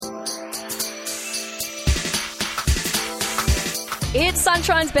It's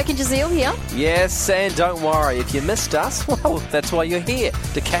Sunshine's Beck and Jazeel here. Yes, and don't worry, if you missed us, well, that's why you're here,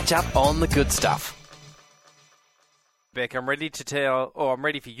 to catch up on the good stuff. Beck, I'm ready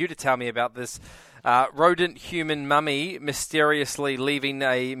for you to tell me about this rodent-human mummy mysteriously leaving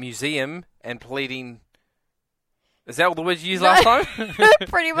a museum and pleading... Is that all the words you used last time?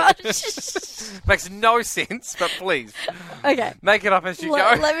 Pretty much. Makes no sense, but please. Okay. Make it up as you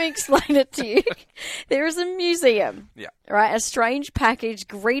go. Let me explain it to you. There is a museum. Yeah. Right? A strange package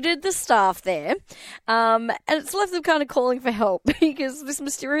greeted the staff there. And it's left them kind of calling for help because this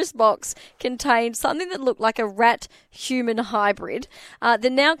mysterious box contained something that looked like a rat-human hybrid.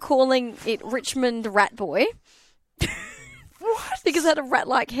 They're now calling it Richmond Rat Boy. What? Because it had a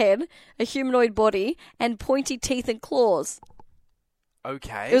rat-like head, a humanoid body, and pointy teeth and claws.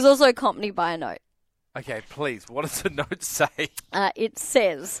 Okay. It was also accompanied by a note. Okay, please. What does the note say? It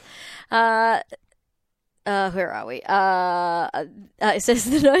says, where are we? It says,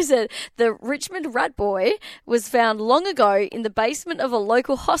 the note said, the Richmond Rat Boy was found long ago in the basement of a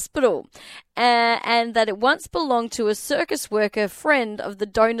local hospital, and that it once belonged to a circus worker friend of the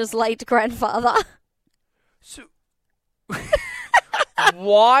donor's late grandfather. So...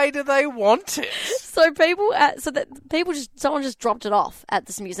 Why do they want it? Someone just dropped it off at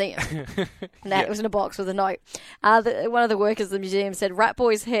this museum. It was in a box with a note. One of the workers of the museum said, "Rat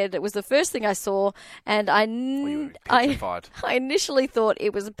Boy's head. It was the first thing I saw, and I initially thought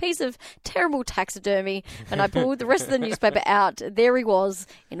it was a piece of terrible taxidermy. And I pulled the rest of the newspaper out. There he was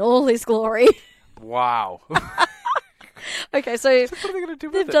in all his glory." Wow. Okay, so what are they going to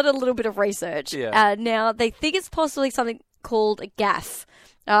do with they've done a little bit of research. Yeah. Now, they think it's possibly something called a gaff,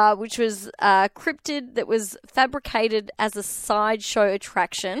 which was cryptid that was fabricated as a sideshow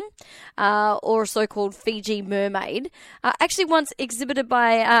attraction, or a so-called Fiji mermaid, actually once exhibited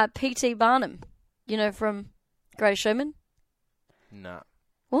by P.T. Barnum, from Greatest Showman. No.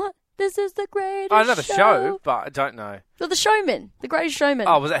 What? This is the greatest I know the show, but I don't know. Well, the Showman, the Greatest Showman.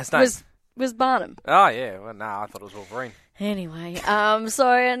 Oh, was that his name? Was Barnum. Oh, yeah. Well, no, I thought it was Wolverine. Anyway,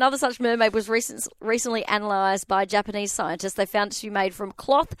 so another such mermaid was recently analysed by Japanese scientists. They found it to be made from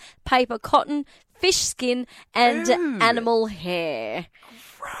cloth, paper, cotton, fish skin, and animal hair.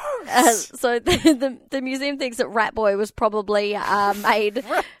 Gross. So the museum thinks that Rat Boy was probably made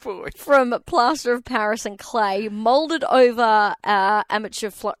from plaster of Paris and clay, moulded over amateur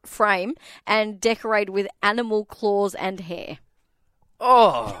frame, and decorated with animal claws and hair.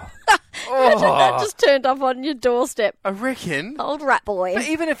 Oh. Imagine that just turned up on your doorstep. I reckon. Old Rat Boy. But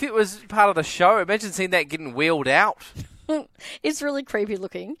even if it was part of the show, imagine seeing that getting wheeled out. It's really creepy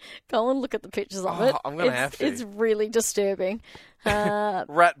looking. Go and look at the pictures of it. I'm going to have to. It's really disturbing.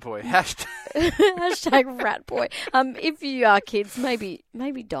 Rat Boy. Hashtag Rat Boy. If you are kids, maybe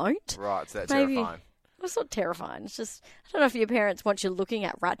don't. Right, so that's terrifying. Well, it's not terrifying. It's just, I don't know if your parents want you looking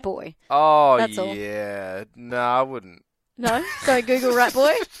at Rat Boy. Oh, That's all. Yeah. No, I wouldn't. No? Don't Google Rat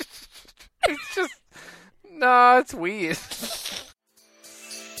Boy? It's just... No, it's weird.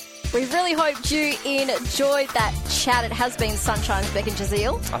 We really hoped you enjoyed that chat. It has been Sunshine's Beck and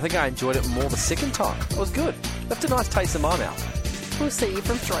Jazeel. I think I enjoyed it more the second time. It was good. Left a nice taste in my mouth. We'll see you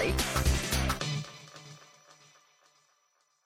from 3.